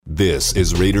This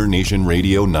is Raider Nation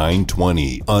Radio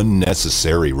 920,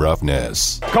 Unnecessary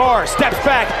Roughness. Carr steps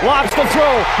back, lobs the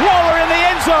throw, Waller in the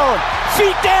end zone,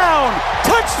 feet down,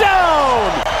 touchdown!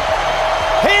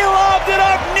 He lobbed it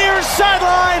up near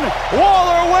sideline,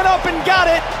 Waller went up and got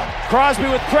it. Crosby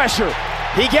with pressure,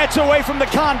 he gets away from the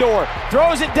Condor,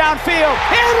 throws it downfield,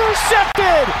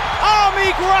 intercepted!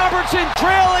 Amik Robertson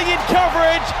trailing in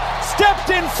coverage,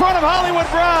 stepped in front of Hollywood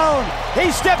Brown.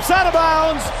 He steps out of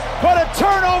bounds, but a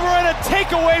turnover and a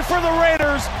takeaway for the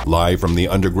Raiders. Live from the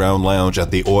Underground Lounge at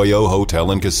the Oyo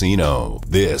Hotel and Casino,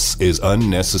 this is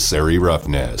Unnecessary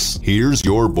Roughness. Here's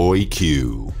your boy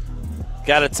Q.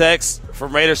 Got a text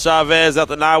from Raider Chavez out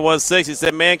the 916. He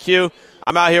said, man, Q,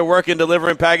 I'm out here working,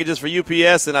 delivering packages for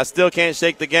UPS, and I still can't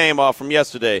shake the game off from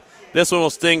yesterday. This one will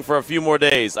sting for a few more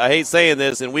days. I hate saying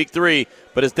this in week 3,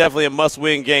 but it's definitely a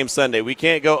must-win game Sunday. We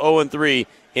can't go 0-3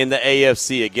 in the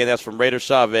AFC. Again, that's from Raider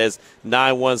Chavez,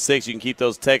 916. You can keep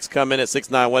those texts coming at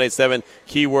 69187,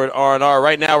 keyword R&R.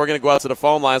 Right now, we're going to go out to the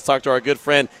phone lines, talk to our good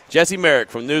friend Jesse Merrick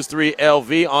from News 3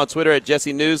 LV on Twitter at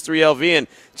Jesse News 3 LV. And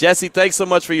Jesse, thanks so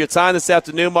much for your time this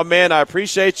afternoon, my man. I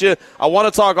appreciate you. I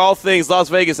want to talk all things Las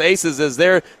Vegas Aces as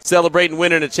they're celebrating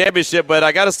winning a championship, but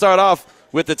I got to start off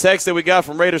with the text that we got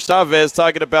from Raider Chavez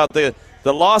talking about the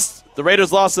loss. The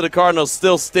Raiders' loss to the Cardinals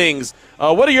still stings.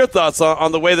 What are your thoughts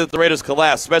on the way that the Raiders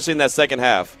collapsed, especially in that second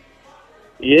half?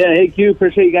 Yeah, hey, Q,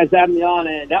 appreciate you guys having me on.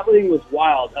 And that thing was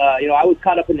wild. I was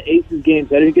caught up in the Aces game,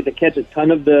 so I didn't get to catch a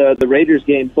ton of the Raiders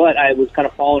game, but I was kind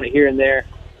of following it here and there.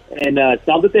 And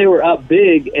saw that they were up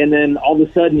big, and then all of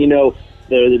a sudden,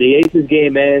 the Aces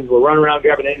game ends. We're running around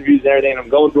grabbing interviews and everything, and I'm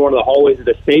going through one of the hallways of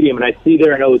the stadium, and I see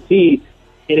there an OT,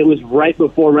 and it was right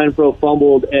before Renfrow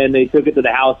fumbled, and they took it to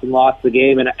the house and lost the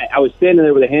game. And I was standing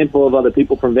there with a handful of other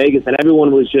people from Vegas, and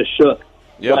everyone was just shook.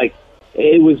 Yep. Like,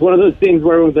 it was one of those things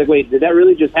where everyone's like, wait, did that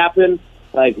really just happen?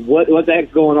 Like, what the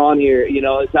heck's going on here?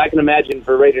 So I can imagine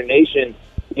for Raider Nation,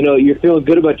 you're feeling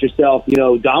good about yourself,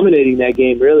 dominating that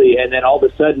game, really, and then all of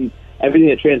a sudden, everything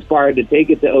that transpired to take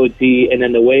it to OT, and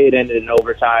then the way it ended in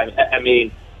overtime, I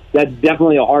mean, that's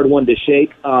definitely a hard one to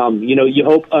shake. You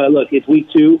hope, look, it's week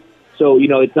 2, so,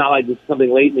 it's not like this is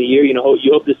something late in the year. You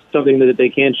hope this is something that they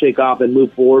can shake off and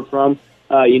move forward from,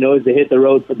 as they hit the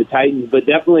road for the Titans. But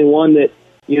definitely one that,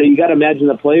 you got to imagine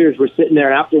the players were sitting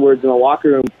there afterwards in the locker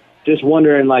room just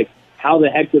wondering, like, how the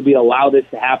heck did we allow this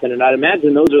to happen? And I'd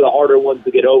imagine those are the harder ones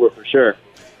to get over for sure.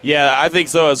 Yeah, I think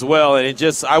so as well. And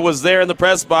I was there in the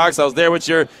press box. I was there with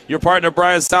your partner,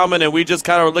 Brian Stallman, and we just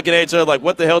kind of were looking at each other like,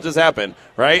 what the hell just happened,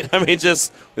 right? I mean,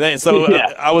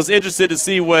 I was interested to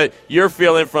see what you're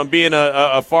feeling from being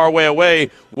a far way away,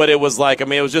 what it was like. I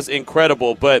mean, it was just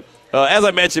incredible. But as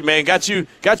I mentioned, man, got you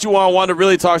on, wanted to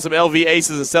really talk some LV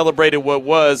Aces and celebrated what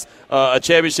was a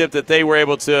championship that they were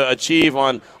able to achieve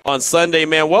on Sunday,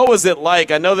 man. What was it like?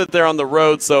 I know that they're on the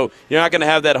road, so you're not going to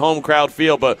have that home crowd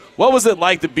feel, but what was it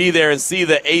like to be there and see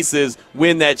the Aces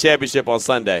win that championship on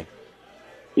Sunday?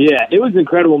 Yeah, it was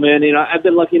incredible, man. I've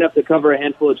been lucky enough to cover a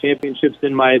handful of championships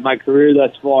in my career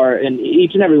thus far, and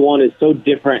each and every one is so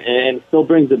different and still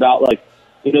brings about, like,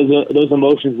 those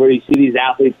emotions where you see these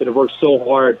athletes that have worked so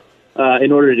hard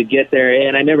in order to get there,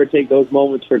 and I never take those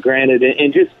moments for granted.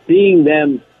 And just seeing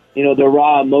them, the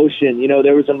raw emotion.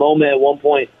 There was a moment at one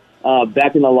point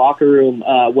back in the locker room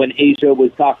when Asia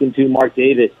was talking to Mark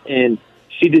Davis, and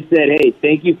she just said, hey,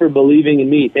 thank you for believing in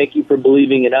me. Thank you for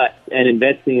believing in us and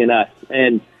investing in us.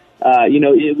 And,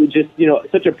 it was just,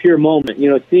 such a pure moment.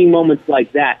 Seeing moments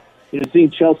like that,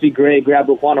 seeing Chelsea Gray grab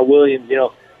Raquana Williams,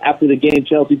 after the game,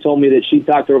 Chelsea told me that she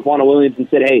talked to Raquana Williams and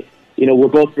said, hey, we're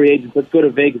both free agents. Let's go to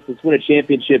Vegas. Let's win a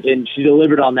championship. And she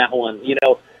delivered on that one.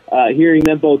 Hearing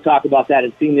them both talk about that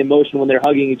and seeing the emotion when they're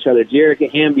hugging each other.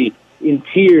 Jerrica Hamby in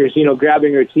tears,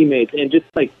 grabbing her teammates. And just,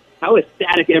 like, how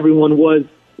ecstatic everyone was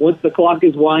once the clock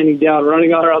is winding down,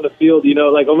 running out around the field,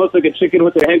 like almost like a chicken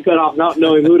with their head cut off, not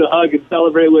knowing who to hug and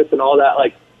celebrate with and all that.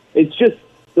 Like, it's just,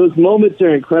 those moments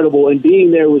are incredible. And being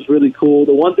there was really cool.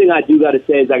 The one thing I do got to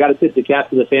say is I got to tip the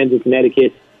cap to the fans in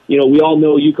Connecticut. We all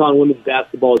know UConn women's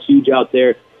basketball is huge out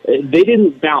there. They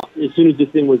didn't bounce as soon as this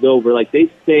thing was over. Like,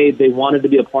 they stayed. They wanted to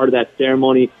be a part of that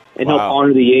ceremony and help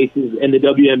honor the Aces and the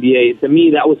WNBA. To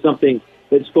me, that was something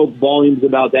that spoke volumes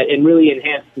about that and really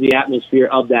enhanced the atmosphere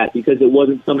of that because it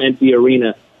wasn't some empty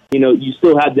arena. You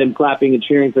still had them clapping and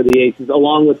cheering for the Aces,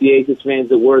 along with the Aces fans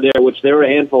that were there, which there were a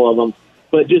handful of them.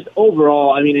 But just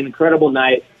overall, I mean, an incredible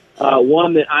night.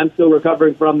 One that I'm still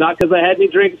recovering from, not because I had any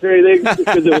drinks or anything, just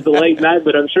because it was a late night,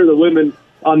 but I'm sure the women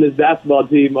on this basketball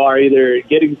team are either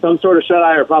getting some sort of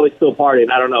shut-eye or probably still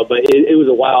partying. I don't know, but it was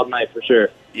a wild night for sure.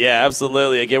 Yeah,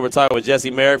 absolutely. Again, we're talking with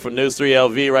Jesse Merrick from News 3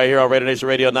 LV right here on Raider Nation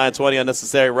Radio 920,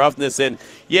 Unnecessary Roughness. And,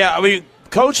 yeah, I mean,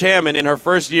 Coach Hammond, in her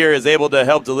first year, is able to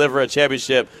help deliver a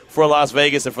championship for Las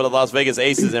Vegas and for the Las Vegas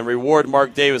Aces and reward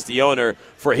Mark Davis, the owner,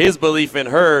 for his belief in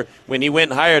her when he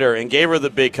went and hired her and gave her the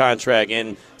big contract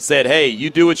and said, hey, you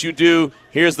do what you do.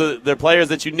 Here's the players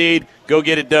that you need. Go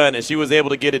get it done. And she was able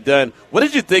to get it done. What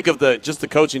did you think of just the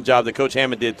coaching job that Coach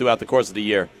Hammond did throughout the course of the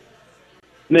year?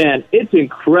 Man, it's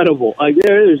incredible. Like,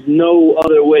 there's no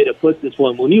other way to put this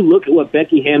one. When you look at what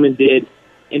Becky Hammond did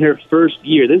in her first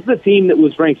year, this is a team that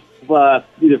was ranked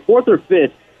either fourth or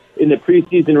fifth in the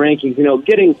preseason rankings,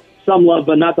 getting some love,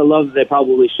 but not the love that they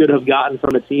probably should have gotten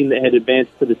from a team that had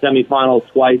advanced to the semifinals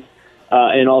twice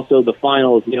and also the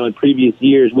finals, in previous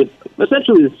years with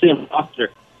essentially the same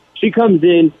roster. She comes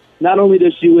in, not only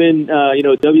does she win,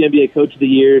 WNBA Coach of the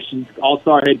Year, she's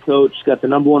all-star head coach, got the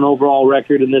number 1 overall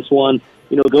record in this one,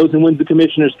 goes and wins the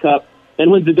Commissioner's Cup, then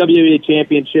wins the WNBA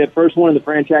championship, first one in the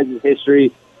franchise's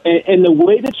history. And the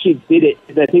way that she did it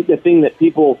is, I think, the thing that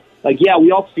people,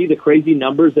 we all see the crazy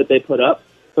numbers that they put up,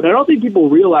 but I don't think people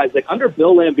realize, under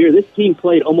Bill Laimbeer, this team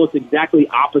played almost exactly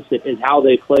opposite as how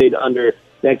they played under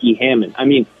Becky Hammond. I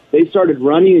mean, they started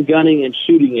running and gunning and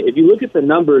shooting it. If you look at the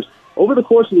numbers, over the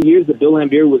course of the years that Bill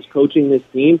Laimbeer was coaching this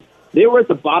team, they were at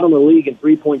the bottom of the league in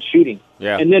three-point shooting.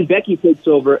 Yeah. And then Becky takes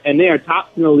over, and they are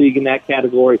tops in the league in that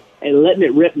category and letting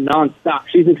it rip nonstop.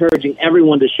 She's encouraging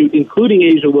everyone to shoot, including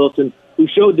Asia Wilson, who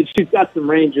showed that she's got some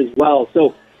range as well.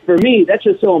 So for me, that's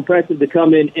just so impressive to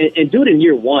come in and do it in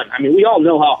year one. I mean, we all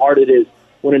know how hard it is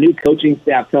when a new coaching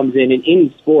staff comes in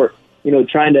any sport,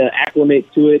 trying to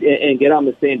acclimate to it and get on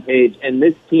the same page. And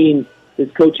this team, this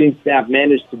coaching staff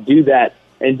managed to do that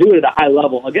and do it at a high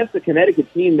level against the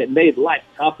Connecticut team that made life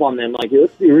tough on them.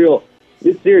 Let's be real,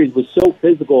 this series was so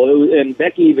physical. And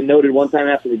Becky even noted one time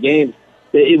after the game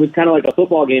that it was kind of like a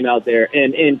football game out there.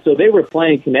 And so they were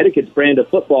playing Connecticut's brand of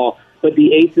football, but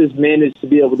the Aces managed to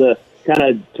be able to kind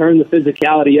of turn the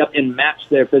physicality up and match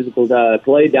their physical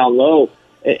play down low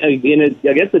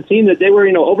against a team that they were,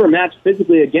 overmatched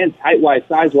physically against, height-wise,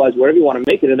 size-wise, whatever you want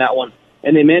to make it in that one.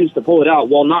 And they managed to pull it out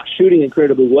while not shooting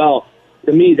incredibly well.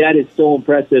 To me, that is so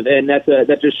impressive, and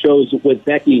that just shows with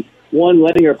Becky, one,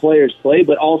 letting her players play,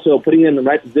 but also putting them in the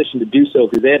right position to do so,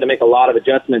 because they had to make a lot of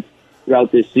adjustments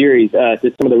throughout this series to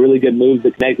some of the really good moves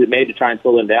that Connecticut made to try and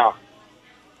slow them down.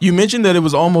 You mentioned that it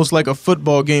was almost like a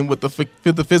football game with the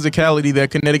physicality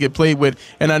that Connecticut played with,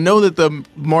 and I know that the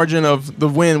margin of the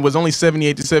win was only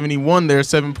 78-71, their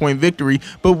 7-point victory,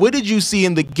 but what did you see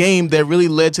in the game that really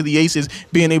led to the Aces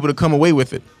being able to come away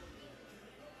with it?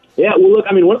 Yeah, well, look,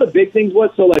 I mean, one of the big things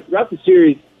was, throughout the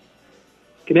series,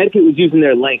 Connecticut was using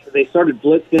their length. They started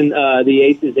blitzing the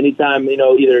Aces anytime,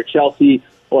 either Chelsea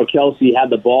or Kelsey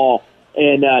had the ball.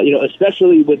 And,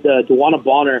 especially with DeWanna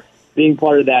Bonner being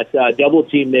part of that double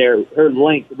team there, her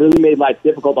length really made life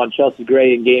difficult on Chelsea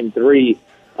Gray in Game 3.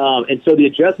 And so the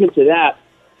adjustment to that,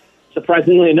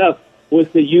 surprisingly enough, was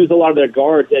to use a lot of their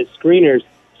guards as screeners,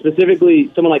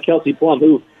 specifically someone like Kelsey Plum,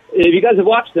 who, if you guys have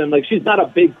watched them, she's not a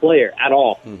big player at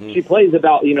all. Mm-hmm. She plays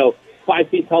about, 5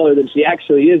 feet taller than she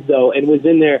actually is, though, and was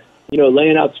in there,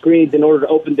 laying out screens in order to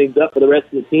open things up for the rest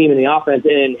of the team in the offense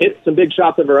and hit some big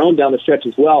shots of her own down the stretch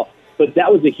as well. But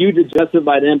that was a huge adjustment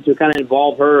by them to kind of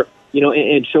involve her,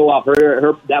 and show off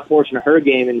her that portion of her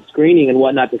game and screening and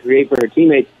whatnot to create for her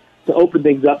teammates to open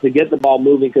things up, to get the ball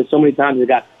moving, because so many times it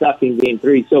got stuck in Game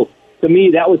 3. So to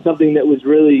me, that was something that was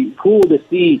really cool to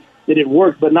see that it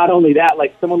worked. But not only that,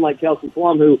 someone like Kelsey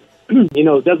Plum, who,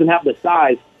 doesn't have the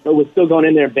size, but was still going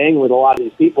in there and banging with a lot of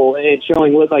these people and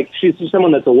showing she's just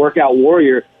someone that's a workout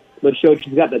warrior, but showed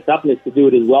she's got the toughness to do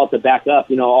it as well to back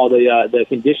up, all the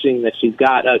conditioning that she's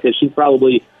got, because she's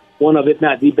probably one of, if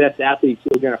not the best athletes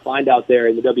you're going to find out there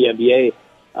in the WNBA,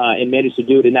 and managed to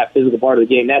do it in that physical part of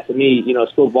the game. That, to me,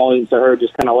 spoke volumes to her,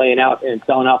 just kind of laying out and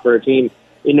selling out for her team,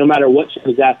 no matter what she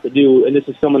was asked to do. And this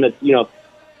is someone that's,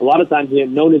 a lot of times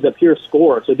known as a pure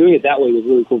scorer. So doing it that way was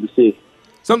really cool to see.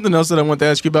 Something else that I want to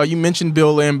ask you about, you mentioned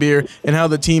Bill Laimbeer and how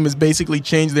the team has basically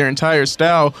changed their entire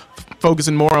style,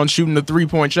 focusing more on shooting the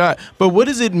three-point shot. But what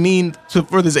does it mean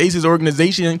for this Aces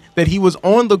organization that he was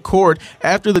on the court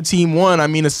after the team won? I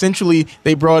mean, essentially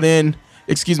they brought in,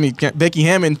 Becky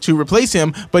Hammond to replace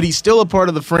him, but he's still a part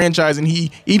of the franchise, and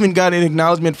he even got an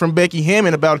acknowledgement from Becky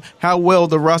Hammond about how well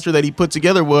the roster that he put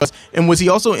together was. And was he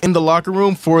also in the locker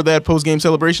room for that post-game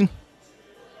celebration?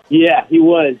 Yeah, he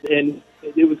was, and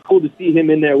it was cool to see him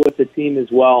in there with the team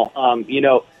as well.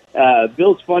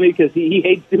 Bill's funny because he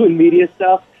hates doing media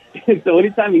stuff, and so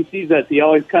anytime he sees us, he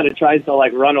always kind of tries to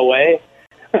run away.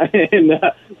 And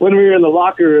when we were in the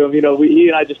locker room, he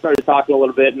and I just started talking a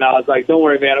little bit, and I was like, "Don't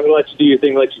worry, man, I'm gonna let you do your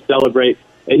thing, let you celebrate."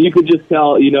 And you could just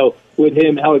tell, with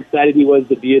him how excited he was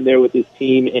to be in there with his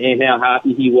team and how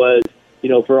happy he was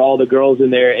for all the girls in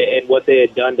there and what they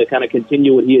had done to kind of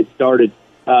continue what he had started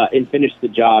and finish the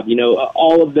job.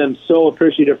 All of them so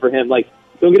appreciative for him. Like,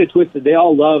 don't get it twisted. They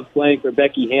all love playing for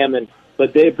Becky Hammon,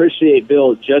 but they appreciate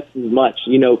Bill just as much,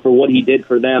 for what he did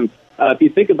for them. If you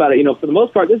think about it, for the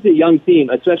most part, this is a young team,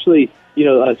 especially,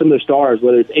 some of their stars,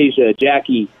 whether it's Asia,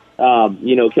 Jackie,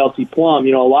 Kelsey Plum,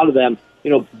 a lot of them,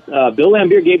 Bill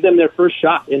Laimbeer gave them their first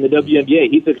shot in the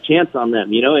WNBA. He took a chance on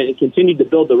them, and continued to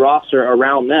build the roster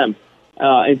around them.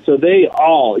 And so they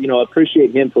all,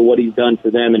 appreciate him for what he's done for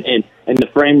them and the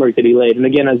framework that he laid. And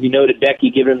again, as you noted,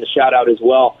 Becky giving him the shout out as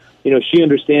well. She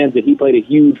understands that he played a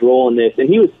huge role in this, and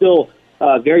he was still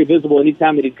very visible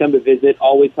anytime that he'd come to visit,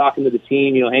 always talking to the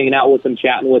team, hanging out with them,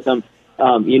 chatting with them,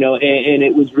 and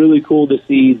it was really cool to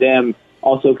see them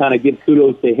also kind of give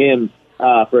kudos to him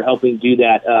for helping do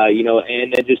that,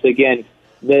 and then just, again,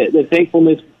 the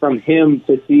thankfulness from him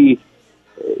to see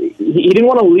he didn't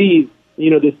want to leave,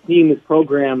 this team, this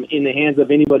program in the hands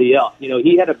of anybody else.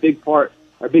 He had a big part,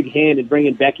 or big hand in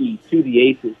bringing Becky to the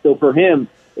Aces. So for him,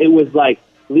 it was like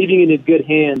leaving in his good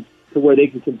hands to where they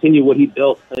could continue what he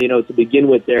built, to begin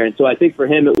with there. And so I think for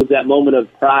him, it was that moment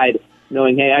of pride,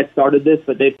 knowing, hey, I started this,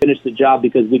 but they finished the job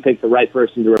because we picked the right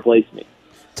person to replace me.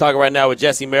 Talking right now with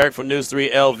Jesse Merrick from News 3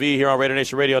 LV here on Raider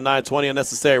Nation Radio 920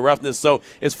 Unnecessary Roughness. So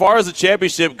as far as the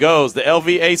championship goes, the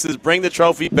LV Aces bring the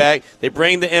trophy back. They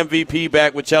bring the MVP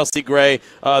back with Chelsea Gray.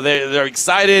 They're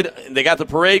excited. They got the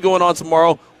parade going on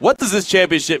tomorrow. What does this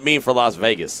championship mean for Las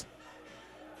Vegas?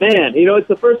 Man, it's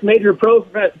the first major pro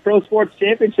sports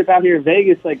championship out here in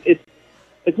Vegas. Like,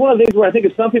 it's one of the things where I think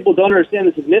if some people don't understand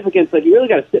the significance, like, you really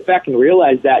got to sit back and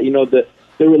realize that,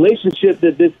 the relationship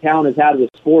that this town has had with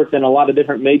sports and a lot of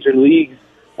different major leagues,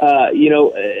 a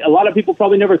lot of people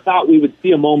probably never thought we would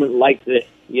see a moment like this,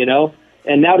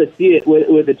 and now to see it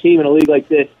with a team in a league like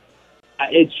this,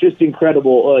 it's just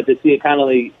incredible to see it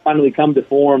finally come to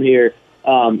form here.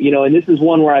 And this is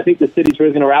one where I think the city's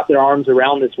really going to wrap their arms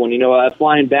around this one.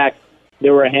 Flying back,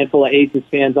 there were a handful of Aces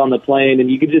fans on the plane, and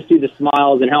you could just see the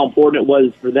smiles and how important it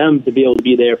was for them to be able to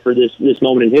be there for this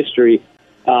moment in history.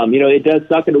 It does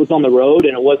suck that it was on the road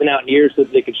and it wasn't out here so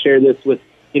that they could share this with,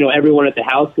 everyone at the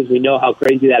house, because we know how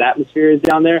crazy that atmosphere is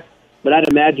down there. But I'd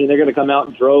imagine they're going to come out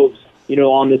in droves,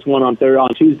 on this one on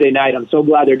Tuesday night. I'm so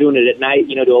glad they're doing it at night,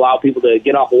 to allow people to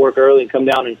get off of work early and come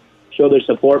down and show their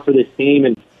support for this team.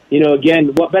 And,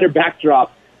 again, what better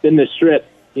backdrop than the Strip,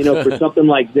 for something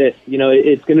like this?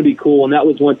 It's going to be cool. And that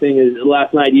was one thing is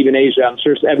last night, even Asia, I'm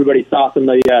sure everybody saw some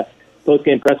of the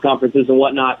post-game press conferences and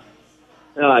whatnot,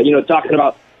 talking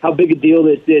about how big a deal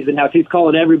this is and how she's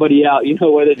calling everybody out,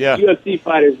 whether it's UFC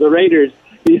fighters, the Raiders,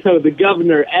 the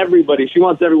governor, everybody. She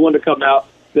wants everyone to come out.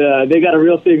 They got a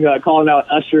real thing calling out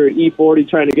Usher and E40,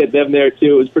 trying to get them there,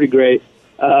 too. It was pretty great.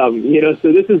 So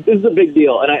this is a big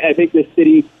deal. And I think the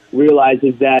city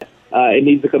realizes that it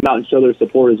needs to come out and show their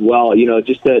support as well,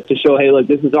 just to show, hey, look,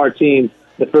 this is our team,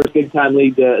 the first big-time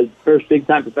league, the first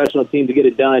big-time professional team to get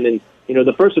it done, and,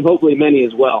 the first of hopefully many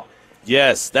as well.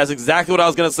 Yes, that's exactly what I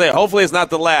was going to say. Hopefully it's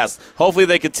not the last. Hopefully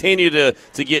they continue to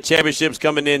get championships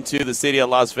coming into the city of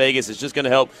Las Vegas. It's just going to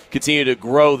help continue to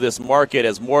grow this market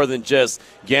as more than just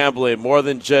gambling, more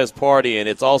than just partying.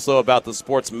 It's also about the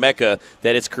sports mecca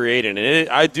that it's creating. And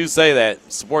I do say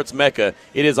that, sports mecca,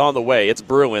 it is on the way. It's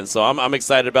brewing, so I'm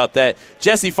excited about that.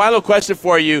 Jesse, final question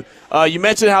for you. You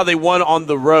mentioned how they won on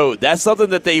the road. That's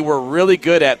something that they were really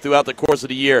good at throughout the course of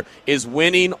the year, is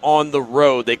winning on the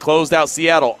road. They closed out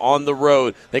Seattle on the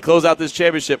road. They closed out this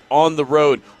championship on the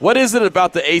road. What is it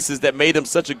about the Aces that made them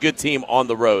such a good team on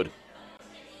the road?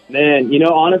 Man,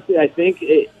 honestly, I think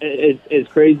as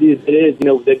crazy as it is,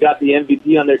 they've got the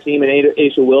MVP on their team in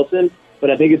Aisha Wilson, but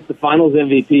I think it's the finals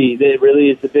MVP that really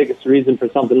is the biggest reason for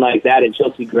something like that in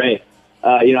Chelsea Gray.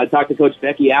 I talked to Coach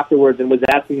Becky afterwards and was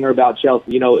asking her about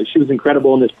Chelsea. She was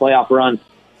incredible in this playoff run.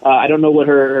 I don't know what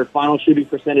her final shooting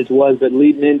percentage was, but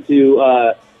leading into,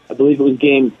 I believe it was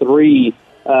game 3,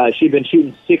 she'd been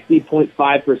shooting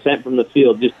 60.5% from the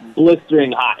field, just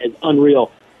blistering hot. It's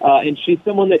unreal. And she's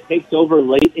someone that takes over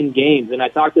late in games. And I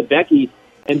talked to Becky,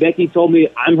 and Becky told me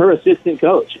I'm her assistant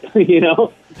coach.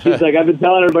 She's like, I've been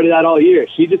telling everybody that all year.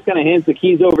 She just kind of hands the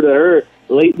keys over to her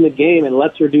late in the game and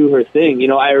lets her do her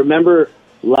thing. I remember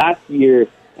last year,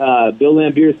 Bill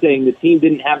Laimbeer saying the team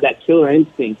didn't have that killer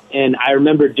instinct, and I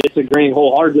remember disagreeing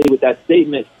wholeheartedly with that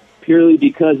statement purely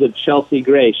because of Chelsea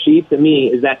Gray. She, to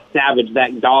me, is that savage,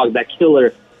 that dog, that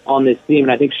killer on this team,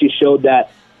 and I think she showed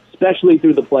that, especially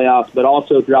through the playoffs, but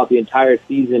also throughout the entire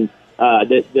season,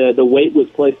 that the weight was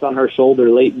placed on her shoulder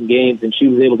late in games, and she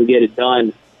was able to get it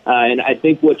done. And I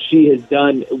think what she has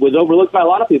done was overlooked by a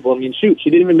lot of people. I mean, shoot, she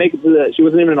didn't even make it she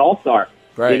wasn't even an all-star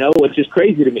Right. Which is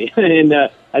crazy to me. And I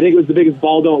think it was the biggest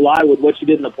ball don't lie with what she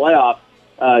did in the playoffs,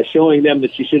 showing them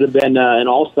that she should have been an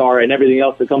all-star and everything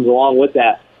else that comes along with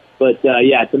that. But,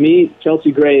 to me,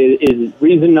 Chelsea Gray is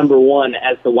reason number one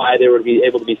as to why they would be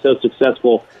able to be so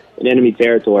successful in enemy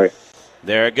territory.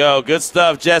 There you go. Good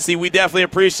stuff, Jesse. We definitely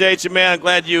appreciate you, man. I'm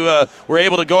glad you were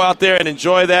able to go out there and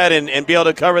enjoy that and be able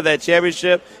to cover that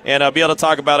championship and be able to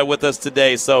talk about it with us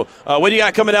today. So what do you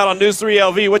got coming out on News 3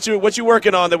 LV? What you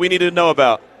working on that we need to know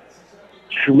about?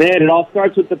 Man, it all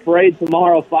starts with the parade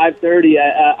tomorrow,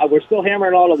 5:30. We're still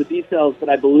hammering all of the details, but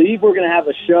I believe we're going to have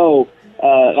a show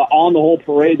on the whole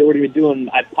parade that we're going to be doing,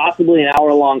 possibly an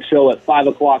hour-long show at 5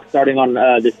 o'clock starting on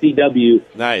the CW.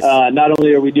 Nice. Not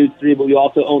only are we News 3, but we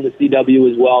also own the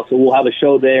CW as well, so we'll have a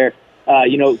show there,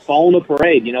 following the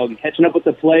parade, catching up with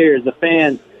the players, the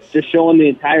fans, just showing the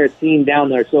entire team down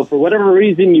there. So for whatever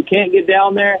reason you can't get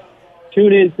down there,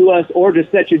 tune in to us or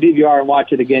just set your DVR and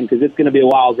watch it again because it's going to be a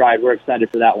wild ride. We're excited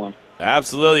for that one.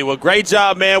 Absolutely. Well, great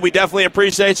job, man. We definitely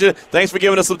appreciate you. Thanks for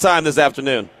giving us some time this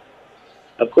afternoon.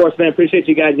 Of course, man. Appreciate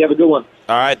you guys. You have a good one.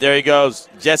 All right, there he goes.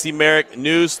 Jesse Merrick,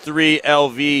 News 3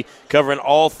 LV, covering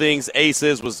all things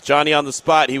Aces. Was Johnny on the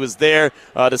spot? He was there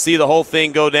to see the whole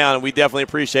thing go down, and we definitely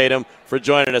appreciate him for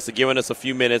joining us and giving us a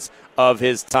few minutes of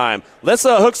his time. Let's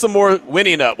hook some more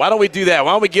winning up. Why don't we do that?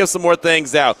 Why don't we give some more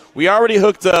things out? We already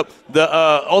hooked up the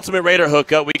Ultimate Raider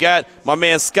hookup. We got my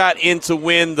man Scott in to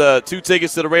win the 2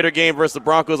 tickets to the Raider game versus the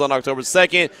Broncos on October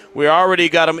 2nd. We already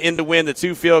got him in to win the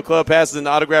 2 Field Club passes and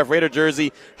the autographed Raider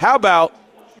jersey. How about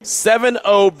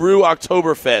 7-0 Brew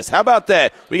Oktoberfest? How about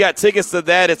that? We got tickets to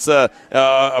that. It's a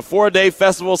 4-day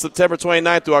festival, September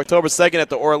 29th through October 2nd at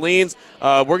the Orleans.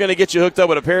 We're going to get you hooked up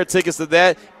with a pair of tickets to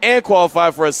that and qualify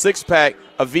for a 6-pack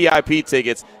of VIP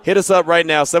tickets. Hit us up right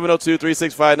now,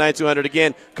 702-365-9200.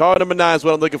 Again, call number 9 is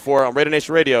what I'm looking for on Raider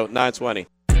Nation Radio 920.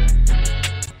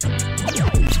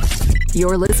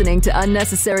 You're listening to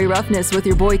Unnecessary Roughness with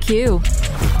your boy Q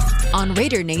on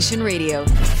Raider Nation Radio.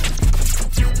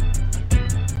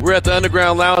 We're at the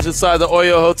Underground Lounge inside the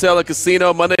Oyo Hotel and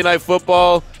Casino. Monday Night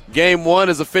Football. Game 1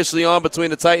 is officially on between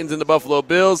the Titans and the Buffalo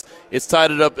Bills. It's tied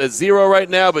it up at 0 right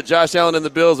now, but Josh Allen and the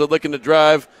Bills are looking to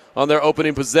drive on their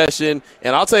opening possession.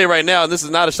 And I'll tell you right now, and this is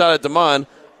not a shot at Damon,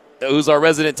 who's our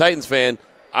resident Titans fan,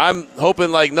 I'm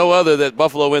hoping like no other that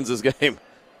Buffalo wins this game.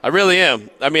 I really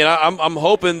am. I mean, I'm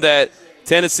hoping that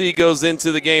Tennessee goes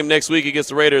into the game next week against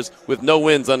the Raiders with no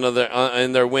wins in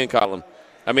their win column.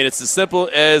 I mean, it's as simple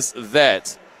as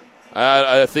that.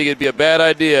 I think it'd be a bad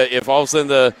idea if all of a sudden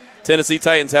the Tennessee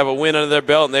Titans have a win under their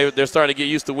belt and they're starting to get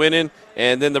used to winning,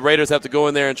 and then the Raiders have to go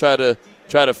in there and try to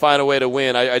find a way to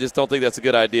win. I just don't think that's a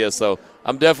good idea. So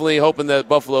I'm definitely hoping that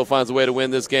Buffalo finds a way to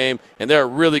win this game, and they're a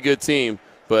really good team.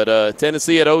 But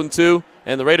Tennessee at 0-2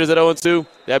 and the Raiders at 0-2,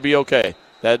 that'd be okay.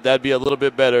 That'd be a little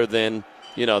bit better than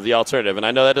the alternative. And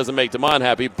I know that doesn't make Damon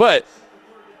happy, but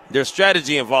there's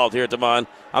strategy involved here, Damon.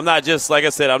 I'm not just, like I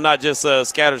said, I'm not just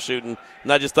scatter shooting. I'm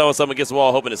not just throwing something against the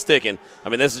wall hoping it's sticking. I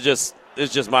mean, this is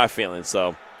just my feeling.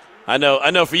 So I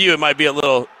know for you it might be a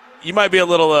little,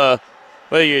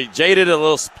 what are you, jaded, a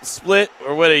little split,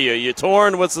 or what are you? You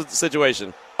torn? What's the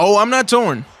situation? Oh, I'm not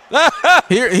torn.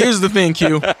 Here's the thing,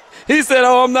 Q. He said,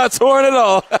 oh, I'm not torn at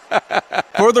all.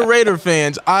 For the Raider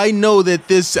fans, I know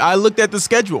that I looked at the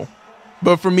schedule,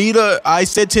 but for me I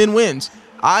said 10 wins.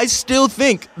 I still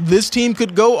think this team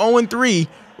could go 0-3,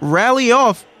 rally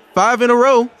off 5 in a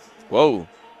row. Whoa.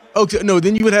 Okay, no,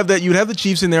 then you would have that. You'd have the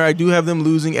Chiefs in there. I do have them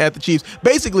losing at the Chiefs.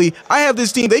 Basically, I have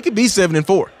this team. They could be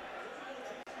 7-4.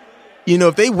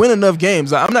 If they win enough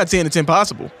games, I'm not saying it's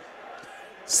impossible.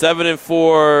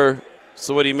 7-4.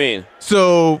 So what do you mean?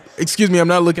 So, excuse me, I'm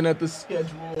not looking at the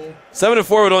schedule.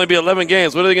 7-4 would only be 11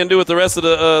 games. What are they going to do with the rest of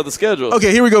the schedule?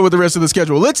 Okay, here we go with the rest of the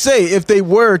schedule. Let's say if they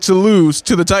were to lose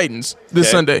to the Titans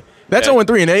this Sunday. That's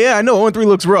 0-3. And yeah, I know 0-3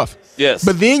 looks rough. Yes.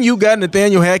 But then you got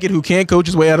Nathaniel Hackett who can't coach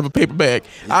his way out of a paper bag.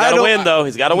 He's got to win, though.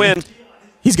 He's got to win.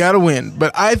 He's got to win.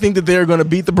 But I think that they're going to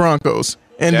beat the Broncos.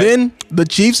 And then the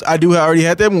Chiefs, I already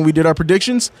had that when we did our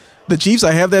predictions. The Chiefs,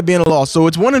 I have that being a loss. So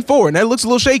it's 1-4, and that looks a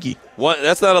little shaky.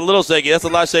 That's not a little shaky. That's a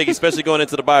lot shaky, especially going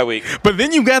into the bye week. But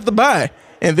then you got the bye.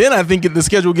 And then I think the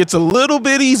schedule gets a little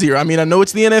bit easier. I mean, I know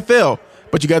it's the NFL,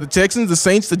 but you got the Texans, the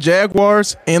Saints, the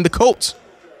Jaguars, and the Colts.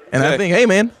 And I think, hey,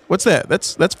 man, what's that?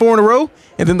 That's 4 in a row.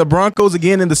 And then the Broncos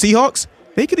again and the Seahawks.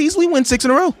 They could easily win 6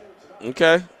 in a row.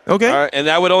 Okay. All right. And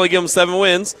that would only give them 7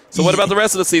 wins. So what about the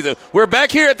rest of the season? We're back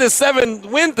here at this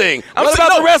 7-win thing. What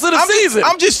about the rest of the season?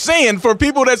 I'm just saying, for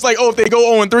people that's like, if they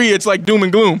go 0-3, it's like doom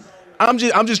and gloom. I'm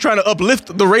just trying to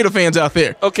uplift the Raider fans out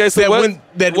there. Okay, so what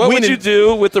would you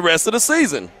do with the rest of the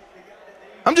season?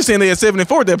 I'm just saying they had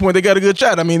 7-4 at that point. They got a good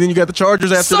shot. I mean, then you got the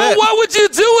Chargers after that. So what would you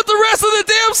do with the rest of the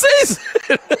damn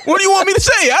season? What do you want me to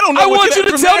say? I don't know. I want you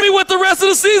to tell me what the rest of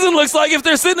the season looks like if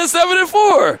they're sitting at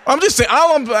 7-4. I'm just saying.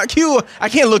 I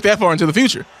can't look that far into the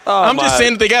future. I'm just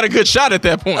saying that they got a good shot at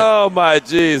that point. Oh, my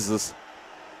Jesus.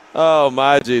 Oh,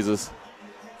 my Jesus.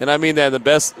 And I mean that in the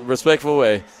best respectful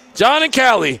way. John and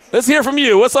Callie, let's hear from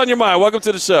you. What's on your mind? Welcome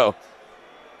to the show.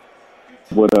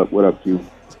 What up, Q?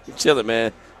 Chilling,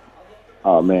 man.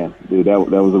 Oh, man, dude, that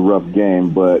was a rough game,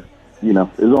 but, there's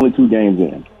only 2 games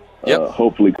in. Yep.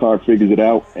 Hopefully Carr figures it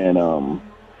out and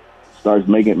starts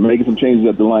making some changes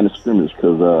at the line of scrimmage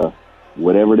because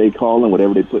whatever they call him,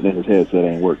 whatever they put in his headset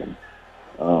ain't working.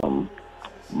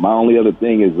 My only other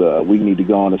thing is we need to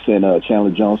go on and send Chandler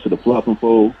Jones to the fluffing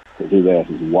fold because his ass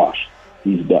is washed.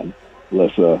 He's done.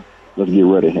 Let's get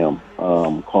rid of him.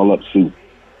 Call up Sue.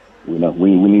 We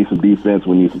need some defense.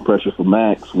 We need some pressure for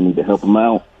Max. We need to help him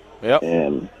out. Yep.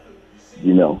 And,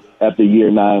 after year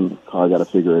 9, Carr got to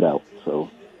figure it out. So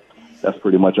that's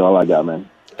pretty much all I got, man.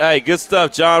 Hey, good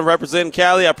stuff, John, representing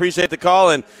Cali. I appreciate the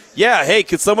call. And, yeah, hey,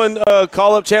 could someone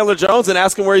call up Chandler Jones and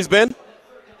ask him where he's been?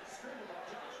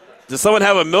 Does someone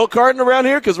have a milk carton around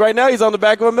here? Because right now he's on the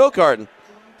back of a milk carton.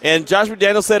 And Josh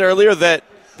McDaniels said earlier that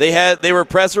they were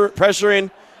pressuring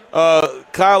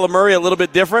Kyler Murray a little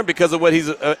bit different because of what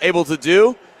he's able to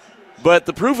do. But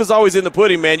the proof is always in the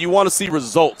pudding, man. You want to see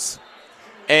results.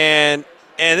 And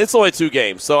it's only 2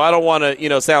 games, so I don't want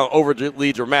to, sound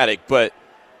overly dramatic. But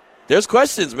there's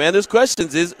questions, man. There's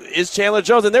questions. Is Chandler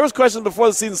Jones? And there was questions before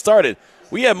the season started.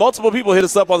 We had multiple people hit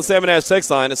us up on the Salmon Ash text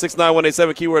line at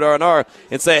 69187 keyword R&R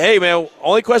and say, hey, man,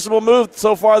 only questionable move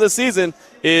so far this season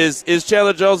is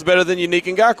Chandler Jones better than Yannick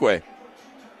Ngakoue?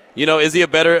 Is he a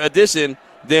better addition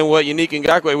than what Yannick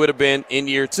Ngakoue would have been in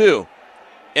year 2?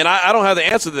 And I don't have the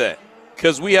answer to that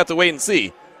because we have to wait and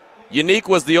see. Yannick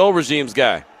was the old regime's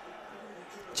guy.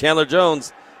 Chandler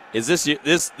Jones is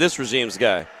this regime's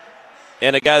guy,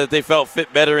 and a guy that they felt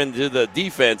fit better into the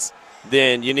defense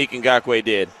than Yannick Ngakoue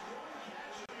did.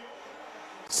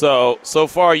 So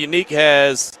far, Yannick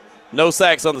has no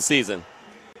sacks on the season.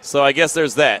 So I guess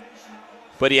there's that.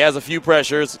 But he has a few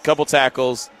pressures, a couple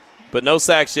tackles, but no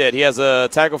sacks yet. He has a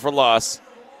tackle for loss.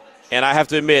 And I have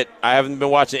to admit, I haven't been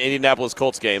watching Indianapolis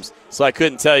Colts games, so I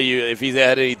couldn't tell you if he's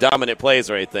had any dominant plays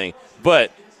or anything.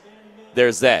 But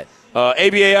there's that.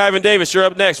 ABA Ivan Davis, you're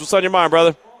up next. What's on your mind,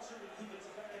 brother?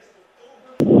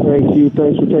 Thank you.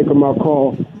 Thanks for taking my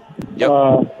call. Yep.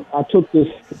 I took this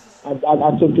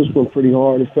one pretty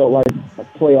hard. It felt like a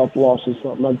playoff loss or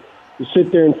something. To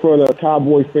sit there in front of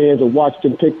Cowboy fans and watch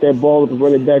them pick that ball up and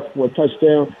run it back for a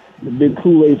touchdown, the big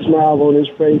Kool-Aid smile on his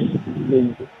face.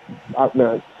 I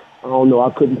don't know. I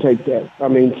couldn't take that. I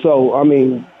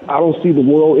don't see the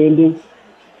world ending,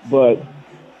 but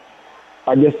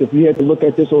I guess if you had to look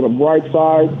at this on the bright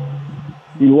side,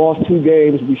 we lost 2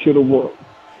 games. We should have won.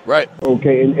 Right.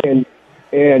 Okay.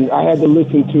 And I had to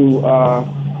listen to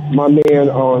my man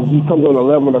he comes on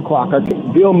 11 o'clock.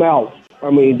 Bill Malz.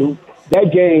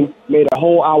 That game made a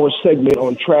whole hour segment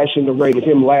on trashing the Raiders,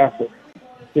 him laughing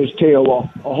his tail off.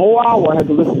 A whole hour I had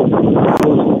to listen to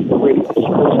the radio.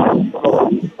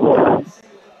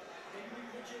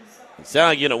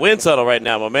 Sound like you're in a wind tunnel right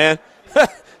now, my man.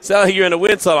 Sound like you're in a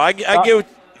wind tunnel. I get.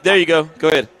 There you go. Go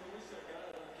ahead.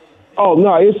 Oh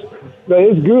no, it's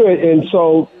good. And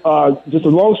so, just a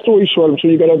long story short, I'm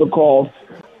sure you got other calls.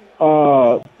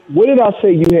 What did I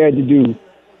say you had to do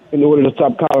in order to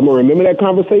stop Kyler Murray? Remember that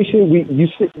conversation? You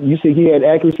said he had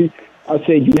accuracy. I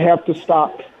said you have to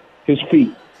stop his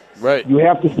feet. Right. You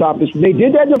have to stop his. They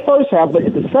did that in the first half, but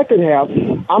in the second half,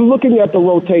 I'm looking at the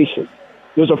rotation.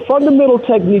 There's a fundamental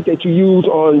technique that you use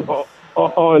on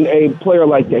a player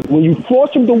like that. When you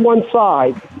force him to one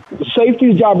side, the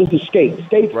safety's job is to skate.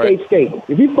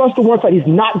 If he forces to one side, he's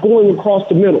not going across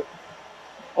the middle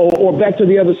or back to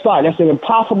the other side. That's an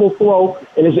impossible throw,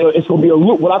 and it's going to be a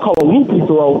loop, what I call a loopy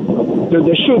throw.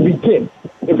 There should be picked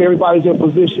if everybody's in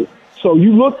position. So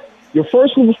you look, your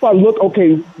first move spot,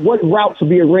 okay, what routes are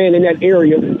being ran in that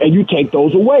area, and you take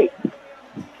those away.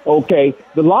 Okay,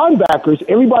 the linebackers,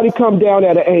 everybody come down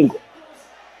at an angle.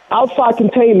 Outside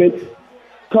containment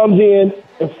comes in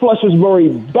and flushes Murray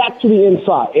back to the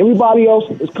inside. Everybody else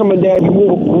is coming down. You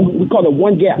move, we call it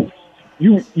one gap.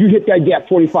 You hit that gap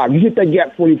 45. You hit that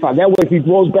gap 45. That way, if he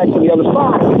throws back to the other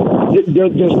side,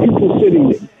 there's people sitting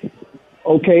there.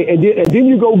 Okay, and then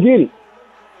you go get it.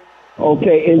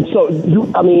 Okay, and so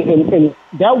and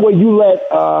that way you let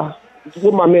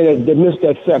what my man that missed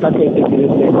that sack. I can't think of his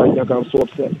name right now because I'm so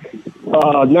upset.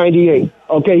 98.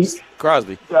 Okay,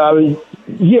 Crosby.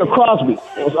 Yeah, Crosby.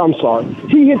 I'm sorry.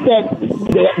 He hit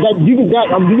that you can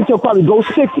tell probably go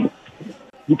 60.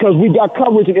 because we got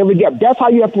coverage in every gap. That's how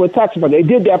you have to attack somebody. They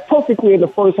did that perfectly in the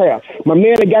first half. My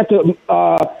man that got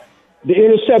the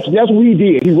interception, that's what he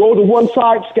did. He rolled to one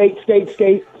side, skate.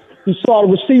 He saw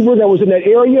the receiver that was in that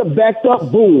area, backed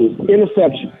up, boom,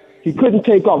 interception. He couldn't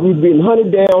take off. He was being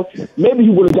hunted down. Maybe he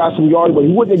would have got some yards, but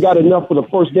he wouldn't have got enough for the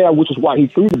first down, which is why he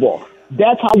threw the ball.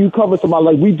 That's how you cover somebody.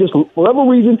 Like, we just, for whatever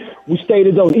reason, we stayed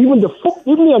in zone. Even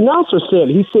the announcer said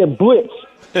it. He said blitz.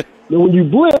 Now, when you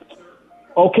blitz,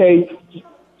 okay,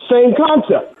 same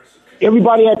concept.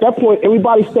 Everybody at that point,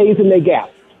 everybody stays in their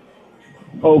gap.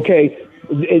 Okay,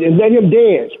 and let him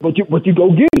dance, but you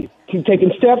go get him. Keep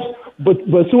taking steps, but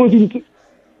as soon as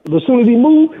he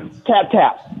moves, tap.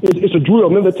 It's a drill.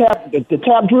 Remember the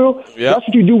tap drill? Yep. That's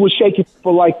what you do with shaky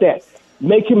people like that.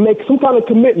 Make him make some kind of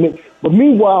commitment. But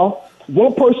meanwhile,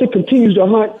 one person continues to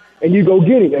hunt, and you go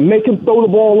get him and make him throw the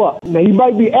ball up. Now, he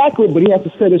might be accurate, but he has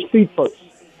to set his feet first.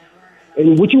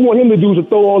 And what you want him to do is to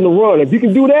throw on the run. If you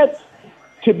can do that,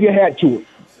 tip your hat to him.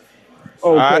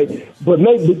 Okay, right. But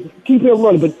keep him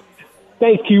running. But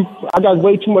thank you. I got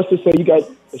way too much to say. You got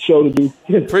a show to do.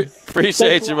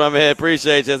 Appreciate you, my man.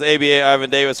 Appreciate you. That's ABA Ivan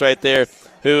Davis right there,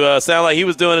 who sounded like he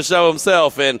was doing a show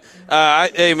himself. And,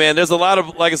 hey, man, there's a lot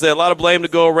of, like I said, a lot of blame to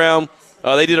go around.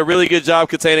 They did a really good job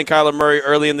containing Kyler Murray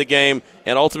early in the game,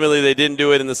 and ultimately they didn't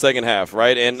do it in the second half,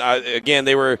 right? And, again,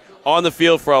 they were on the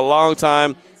field for a long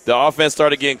time. The offense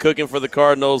started getting cooking for the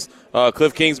Cardinals.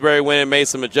 Cliff Kingsbury went and made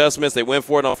some adjustments. They went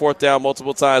for it on fourth down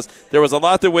multiple times. There was a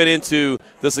lot that went into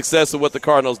the success of what the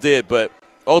Cardinals did, but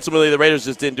ultimately the Raiders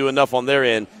just didn't do enough on their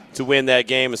end to win that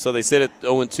game, and so they sit at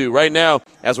 0-2. Right now,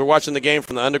 as we're watching the game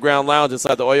from the Underground Lounge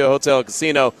inside the Oyo Hotel and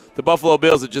Casino, the Buffalo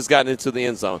Bills have just gotten into the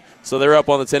end zone. So they're up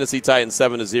on the Tennessee Titans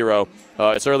 7-0.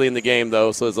 It's early in the game,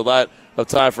 though, so there's a lot of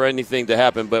time for anything to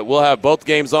happen. But we'll have both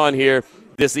games on here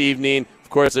this evening. Of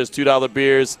course, there's $2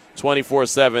 beers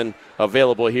 24/7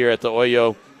 available here at the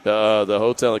Oyo, the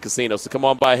hotel and casino. So come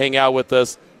on by, hang out with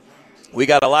us. We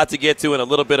got a lot to get to in a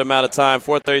little bit amount of time.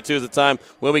 4:32 is the time.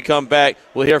 When we come back,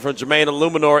 we'll hear from Jermaine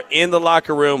Illuminor in the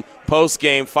locker room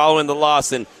post-game following the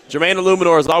loss. And Jermaine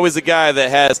Illuminor is always a guy that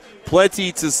has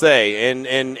plenty to say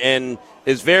and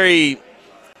is very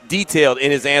detailed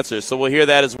in his answers. So we'll hear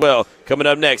that as well coming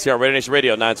up next here on Raider Nation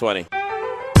Radio 920.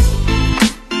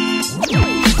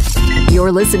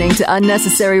 You're listening to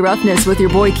Unnecessary Roughness with your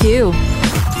boy Q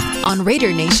on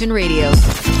Raider Nation Radio.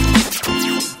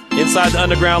 Inside the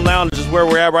Underground Lounge is where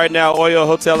we're at right now, Oyo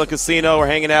Hotel and Casino. We're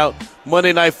hanging out.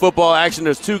 Monday Night Football action.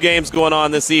 There's two games going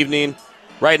on this evening.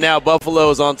 Right now, Buffalo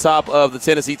is on top of the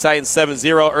Tennessee Titans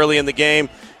 7-0 early in the game.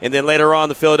 And then later on,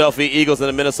 the Philadelphia Eagles and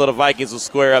the Minnesota Vikings will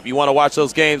square up. You want to watch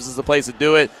those games, this is the place to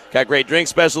do it. Got great drink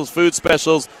specials, food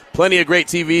specials, plenty of great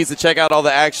TVs to check out all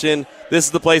the action. This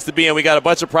is the place to be, and we got a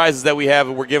bunch of prizes that we have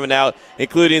and we're giving out,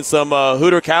 including some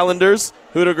Hooter calendars,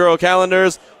 Hooter Girl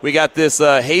calendars. We got this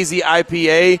hazy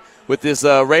IPA with this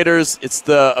Raiders. It's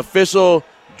the official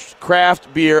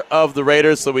craft beer of the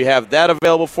Raiders, so we have that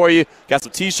available for you. Got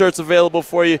some T-shirts available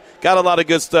for you. Got a lot of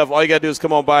good stuff. All you got to do is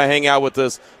come on by and hang out with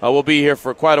us. We'll be here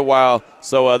for quite a while,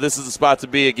 so this is the spot to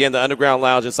be. Again, the Underground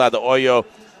Lounge inside the Oyo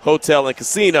Hotel and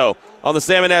Casino. On the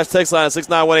Salmon Ash text line,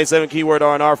 69187, keyword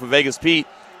R&R from Vegas Pete.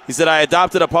 He said, I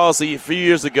adopted a policy a few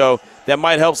years ago that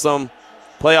might help some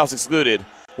playoffs excluded,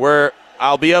 where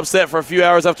I'll be upset for a few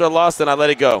hours after a loss, then I let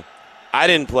it go. I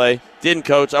didn't play, didn't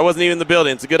coach, I wasn't even in the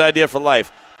building. It's a good idea for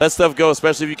life. Let stuff go,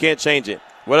 especially if you can't change it.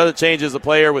 What are the chances a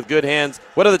player with good hands?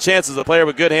 What are the chances a player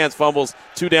with good hands fumbles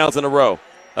 2 downs in a row?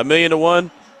 1,000,000 to 1?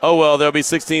 Oh, well, there'll be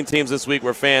 16 teams this week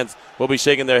where fans will be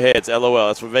shaking their heads. LOL.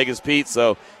 That's from Vegas Pete.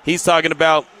 So he's talking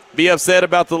about be upset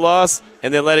about the loss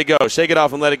and then let it go. Shake it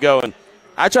off and let it go. And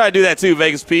I try to do that too,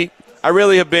 Vegas Pete. I'm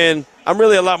really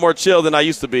a lot more chill than I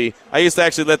used to be. I used to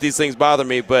actually let these things bother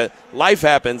me, but life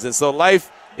happens, and so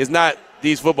life is not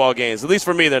these football games. At least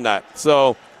for me, they're not.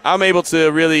 So I'm able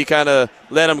to really kind of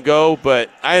let them go, but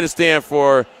I understand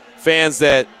for fans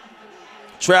that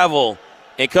travel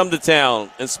and come to town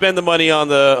and spend the money on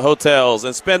the hotels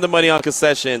and spend the money on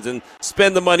concessions and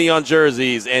spend the money on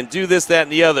jerseys and do this, that,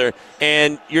 and the other,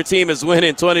 and your team is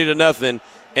winning 20-0,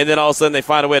 and then all of a sudden they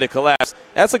find a way to collapse.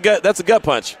 That's a gut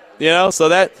punch, you know? So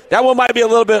that one might be a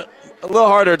little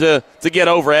harder to get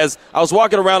over. As I was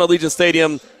walking around Allegiant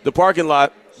Stadium, the parking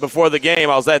lot before the game,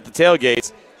 I was at the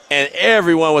tailgates, and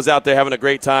everyone was out there having a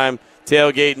great time,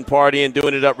 tailgating, partying,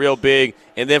 doing it up real big.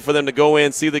 And then for them to go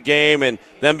in, see the game, and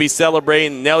them be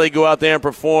celebrating, Nelly go out there and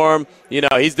perform. You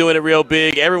know, he's doing it real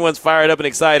big. Everyone's fired up and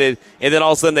excited. And then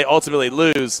all of a sudden they ultimately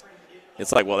lose.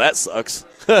 It's like, well, that sucks,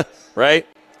 right?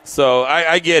 So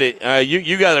I get it.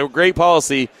 You got a great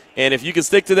policy, and if you can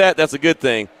stick to that, that's a good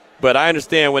thing. But I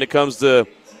understand when it comes to,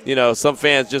 you know, some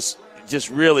fans just just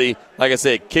really, like I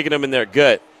said, kicking them in their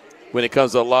gut when it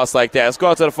comes to a loss like that. Let's go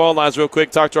out to the phone lines real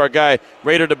quick, talk to our guy,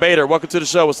 Raider Debater. Welcome to the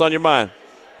show. What's on your mind?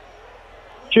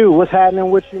 Q, what's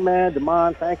happening with you, man?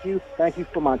 Damon, thank you. Thank you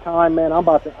for my time, man. I'm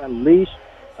about to unleash.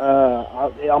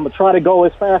 I'm going to try to go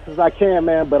as fast as I can,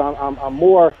 man, but I'm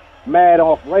more mad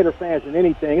off Raider fans than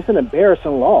anything. It's an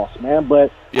embarrassing loss, man,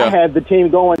 but I had the team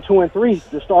going 2-3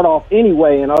 to start off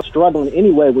anyway, and I was struggling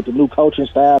anyway with the new coaching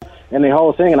staff and the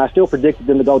whole thing, and I still predicted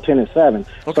them to go 10-7.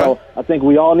 Okay. So I think